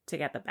most to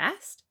get the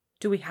best?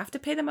 Do we have to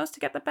pay the most to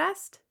get the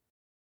best?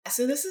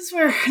 So this is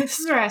where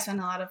I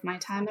spend a lot of my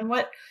time. And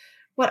what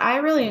I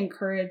really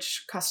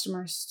encourage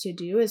customers to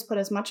do is put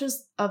as much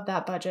of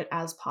that budget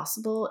as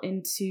possible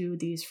into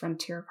these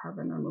frontier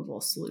carbon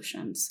removal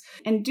solutions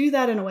and do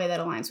that in a way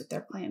that aligns with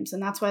their claims.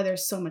 And that's why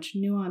there's so much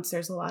nuance.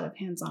 There's a lot of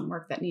hands-on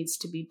work that needs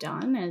to be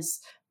done. As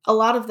a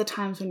lot of the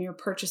times when you're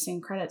purchasing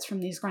credits from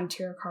these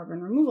frontier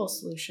carbon removal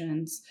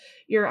solutions,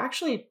 you're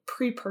actually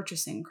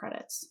pre-purchasing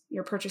credits.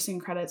 You're purchasing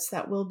credits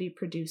that will be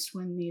produced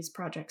when these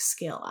projects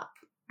scale up.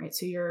 Right,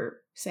 so you're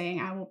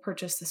saying, I will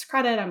purchase this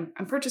credit.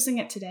 I'm purchasing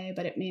it today,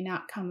 but it may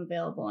not come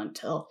available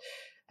until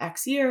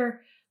X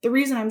year. The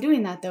reason I'm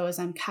doing that, though, is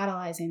I'm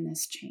catalyzing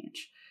this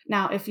change.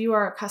 Now, if you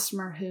are a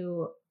customer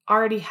who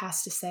already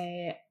has to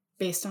say,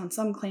 based on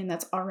some claim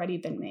that's already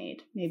been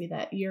made, maybe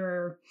that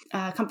your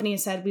company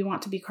has said we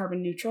want to be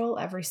carbon neutral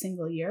every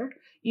single year,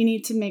 you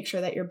need to make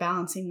sure that you're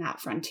balancing that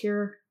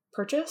frontier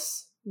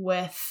purchase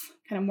with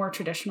kind of more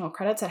traditional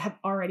credits that have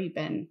already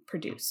been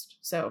produced.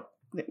 So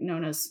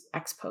known as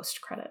ex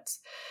post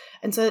credits.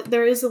 And so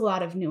there is a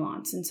lot of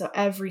nuance. And so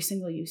every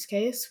single use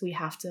case we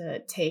have to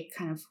take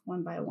kind of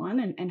one by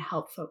one and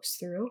help folks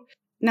through.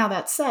 Now,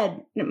 that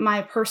said,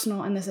 my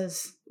personal, and this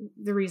is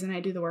the reason I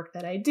do the work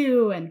that I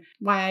do and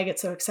why I get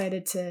so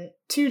excited to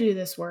do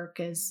this work,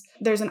 is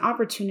there's an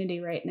opportunity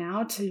right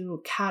now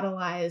to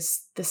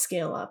catalyze the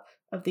scale up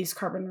of these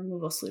carbon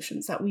removal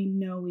solutions that we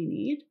know we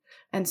need.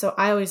 And so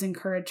I always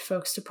encourage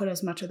folks to put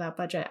as much of that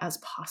budget as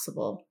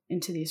possible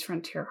into these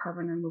frontier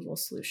carbon removal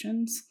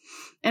solutions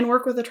and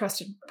work with a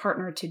trusted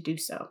partner to do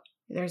so.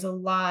 There's a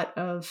lot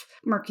of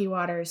murky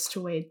waters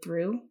to wade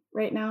through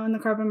right now in the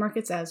carbon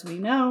markets, as we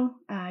know.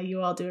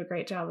 You all do a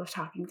great job of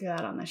talking through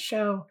that on the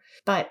show,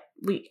 but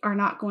we are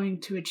not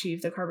going to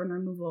achieve the carbon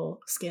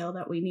removal scale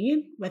that we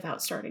need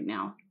without starting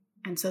now.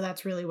 And so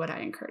that's really what I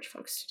encourage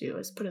folks to do,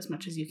 is put as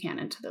much as you can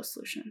into those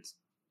solutions.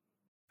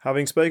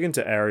 Having spoken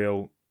to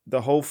Ariel,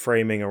 the whole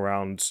framing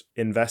around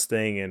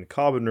investing in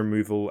carbon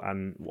removal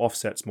and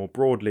offsets more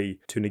broadly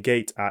to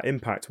negate our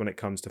impact when it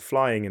comes to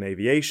flying and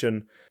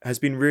aviation has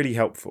been really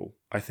helpful.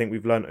 I think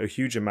we've learned a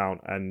huge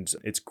amount, and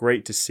it's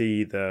great to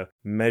see the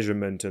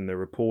measurement and the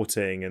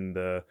reporting and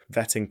the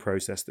vetting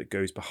process that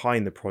goes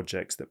behind the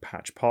projects that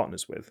Patch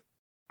partners with.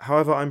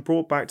 However, I'm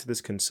brought back to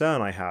this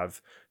concern I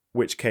have,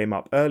 which came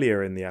up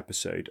earlier in the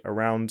episode,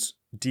 around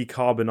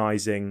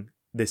decarbonising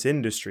this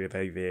industry of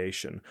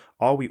aviation.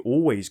 Are we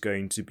always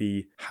going to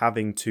be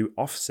having to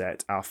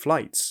offset our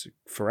flights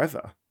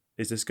forever?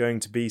 Is this going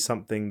to be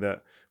something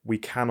that we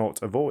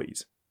cannot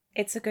avoid?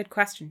 It's a good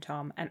question,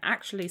 Tom, and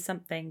actually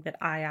something that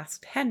I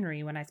asked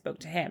Henry when I spoke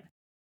to him.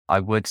 I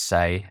would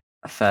say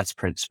a first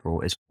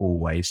principle is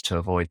always to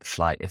avoid the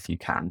flight if you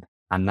can.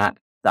 And that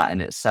in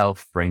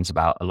itself brings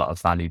about a lot of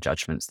value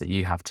judgments that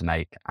you have to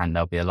make, and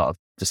there'll be a lot of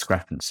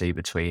discrepancy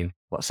between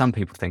what some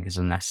people think is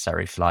a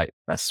necessary flight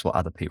versus what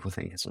other people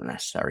think is a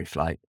necessary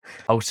flight.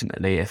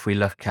 Ultimately, if we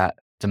look at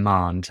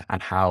demand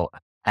and how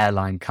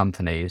airline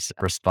companies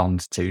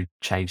respond to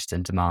changes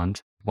in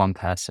demand, one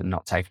person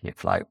not taking a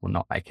flight will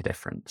not make a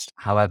difference.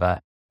 However,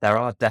 there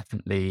are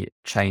definitely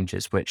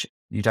changes which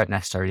you don't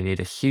necessarily need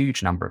a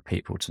huge number of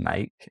people to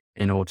make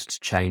in order to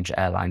change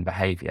airline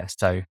behaviour.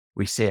 So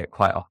we see it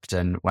quite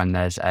often when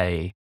there's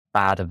a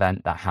bad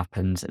event that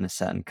happens in a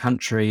certain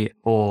country,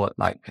 or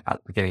like at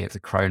the beginning of the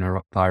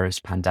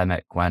coronavirus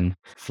pandemic when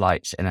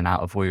flights in and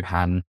out of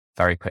Wuhan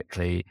very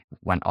quickly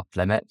went off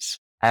limits.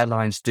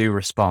 Airlines do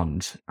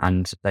respond,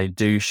 and they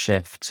do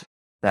shift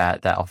their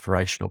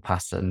operational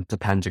pattern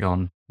depending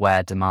on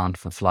where demand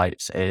for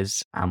flights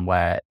is and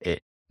where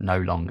it no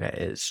longer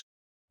is.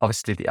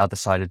 Obviously, the other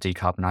side of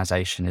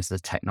decarbonisation is the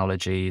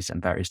technologies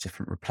and various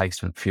different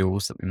replacement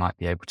fuels that we might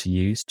be able to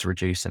use to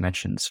reduce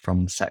emissions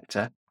from the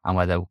sector, and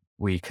whether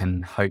we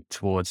can hope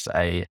towards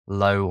a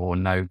low or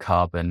no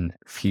carbon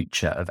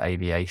future of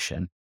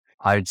aviation.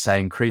 I would say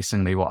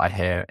increasingly what I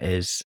hear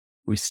is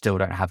we still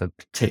don't have a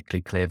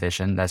particularly clear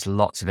vision. There's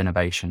lots of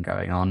innovation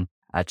going on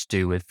to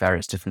do with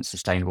various different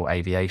sustainable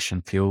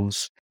aviation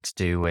fuels, to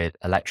do with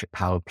electric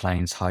powered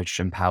planes,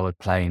 hydrogen powered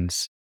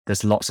planes.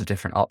 There's lots of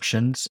different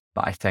options,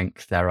 but I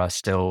think there are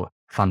still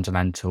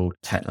fundamental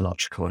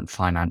technological and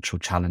financial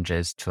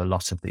challenges to a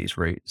lot of these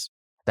routes.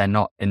 They're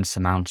not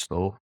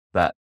insurmountable,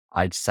 but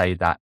I'd say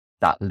that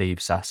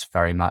leaves us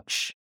very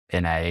much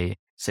in a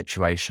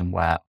situation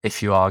where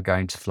if you are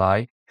going to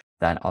fly,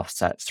 then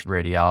offsets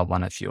really are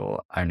one of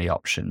your only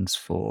options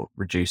for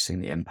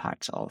reducing the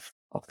impact of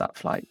that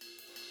flight.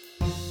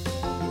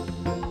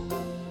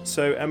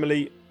 So,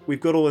 Emily, we've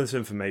got all this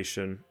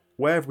information.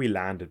 Where have we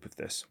landed with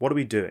this? What are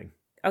we doing?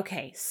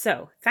 Okay,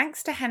 so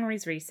thanks to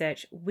Henry's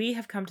research, we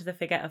have come to the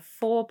figure of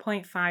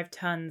 4.5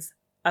 tons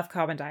of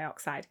carbon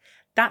dioxide.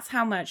 That's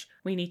how much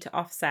we need to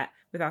offset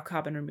with our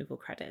carbon removal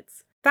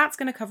credits. That's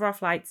going to cover our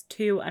flights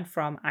to and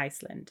from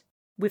Iceland.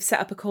 We've set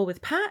up a call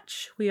with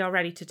Patch. We are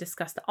ready to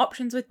discuss the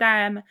options with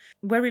them.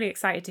 We're really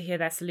excited to hear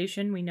their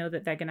solution. We know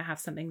that they're going to have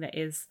something that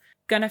is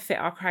going to fit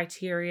our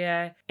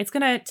criteria. It's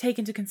going to take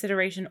into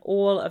consideration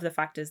all of the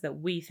factors that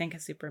we think are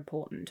super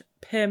important.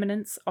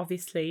 Permanence,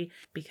 obviously,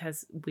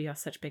 because we are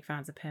such big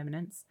fans of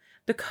permanence.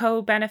 The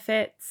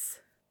co-benefits,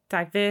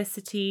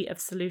 diversity of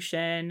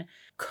solution,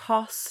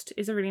 cost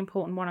is a really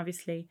important one,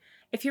 obviously.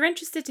 If you're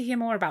interested to hear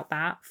more about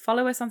that,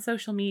 follow us on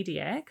social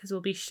media, because we'll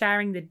be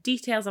sharing the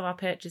details of our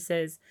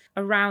purchases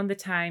around the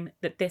time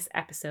that this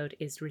episode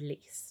is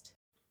released.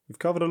 We've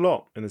covered a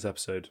lot in this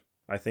episode.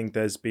 I think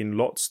there's been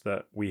lots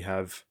that we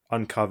have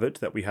uncovered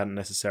that we hadn't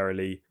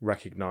necessarily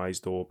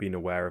recognised or been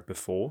aware of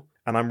before.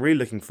 And I'm really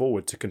looking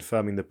forward to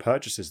confirming the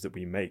purchases that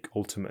we make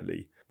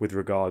ultimately with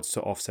regards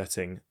to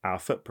offsetting our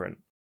footprint.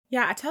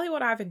 Yeah, I tell you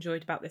what I've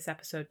enjoyed about this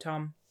episode,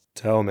 Tom.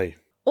 Tell me.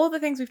 All the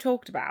things we've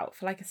talked about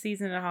for like a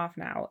season and a half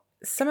now,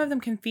 some of them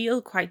can feel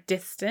quite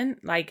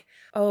distant, like,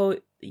 oh,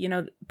 you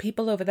know,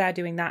 people over there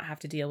doing that have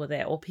to deal with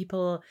it, or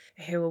people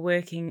who are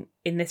working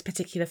in this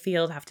particular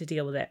field have to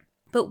deal with it.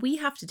 But we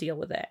have to deal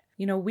with it.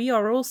 You know, we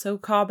are also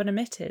carbon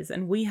emitters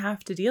and we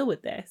have to deal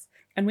with this.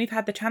 And we've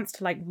had the chance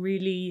to like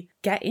really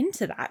get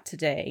into that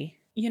today.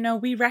 You know,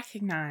 we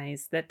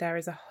recognise that there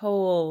is a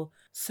whole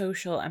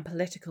social and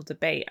political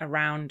debate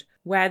around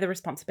where the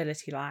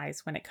responsibility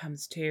lies when it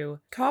comes to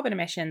carbon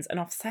emissions and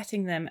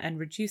offsetting them and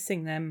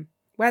reducing them,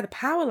 where the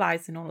power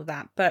lies in all of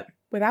that. But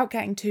without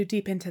getting too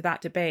deep into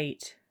that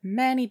debate,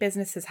 many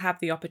businesses have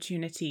the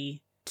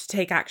opportunity to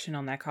take action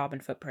on their carbon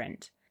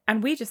footprint.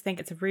 And we just think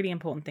it's a really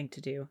important thing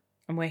to do.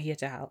 And we're here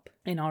to help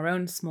in our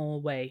own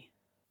small way.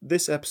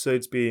 this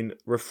episode's been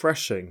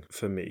refreshing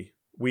for me.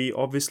 We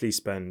obviously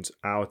spend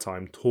our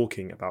time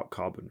talking about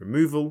carbon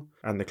removal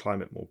and the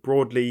climate more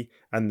broadly,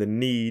 and the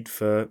need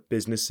for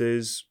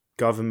businesses,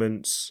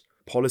 governments,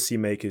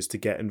 policymakers to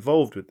get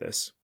involved with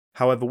this.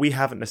 However, we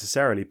haven't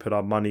necessarily put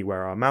our money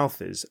where our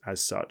mouth is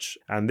as such,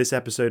 and this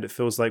episode it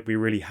feels like we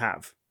really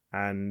have.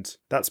 And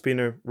that's been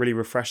a really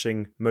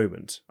refreshing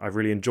moment. I've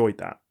really enjoyed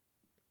that.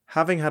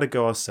 Having had a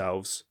go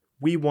ourselves,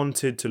 we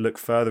wanted to look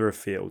further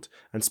afield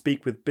and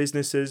speak with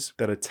businesses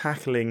that are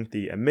tackling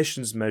the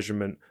emissions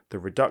measurement, the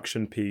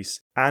reduction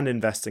piece, and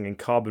investing in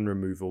carbon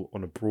removal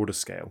on a broader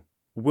scale.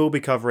 We'll be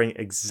covering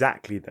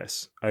exactly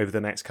this over the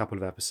next couple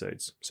of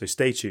episodes, so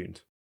stay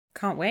tuned.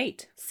 Can't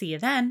wait. See you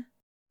then.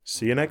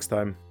 See you next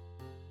time.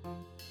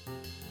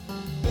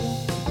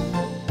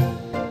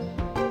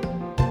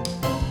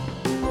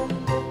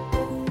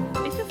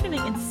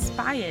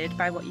 Inspired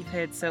by what you've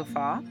heard so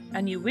far,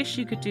 and you wish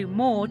you could do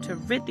more to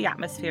rid the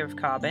atmosphere of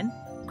carbon,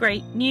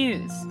 great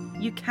news!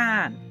 You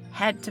can.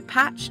 Head to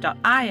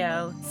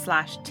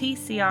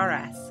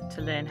patch.io/TCRS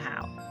to learn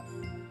how.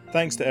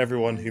 Thanks to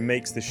everyone who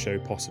makes this show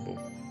possible.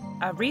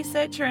 Our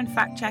researcher and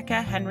fact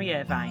checker, Henry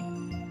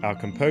Irvine. Our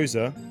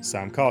composer,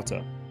 Sam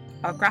Carter.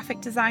 Our graphic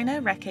designer,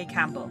 Reke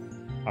Campbell.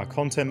 Our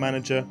content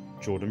manager,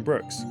 Jordan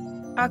Brooks.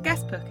 Our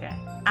guest booker,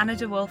 Anna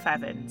DeWolf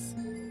Evans.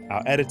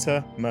 Our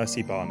editor,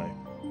 Mercy Barno.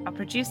 Our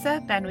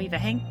producer, Ben Weaver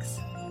Hinks.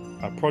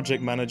 Our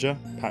project manager,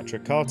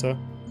 Patrick Carter.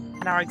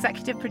 And our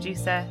executive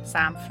producer,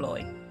 Sam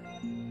Floyd.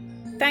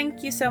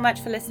 Thank you so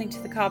much for listening to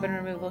The Carbon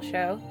Removal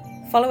Show.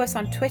 Follow us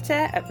on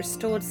Twitter at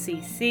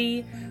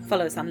RestoredCC,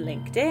 follow us on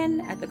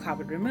LinkedIn at The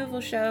Carbon Removal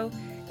Show,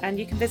 and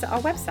you can visit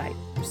our website,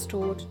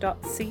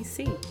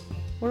 restored.cc.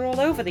 We're all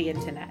over the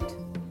internet.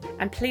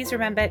 And please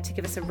remember to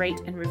give us a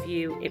rate and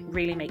review. It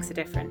really makes a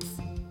difference.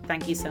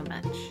 Thank you so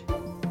much.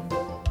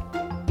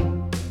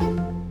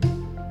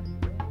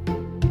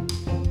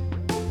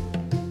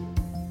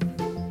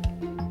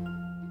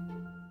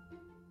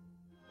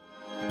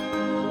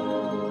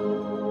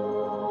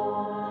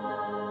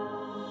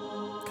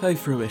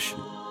 Co-fruition.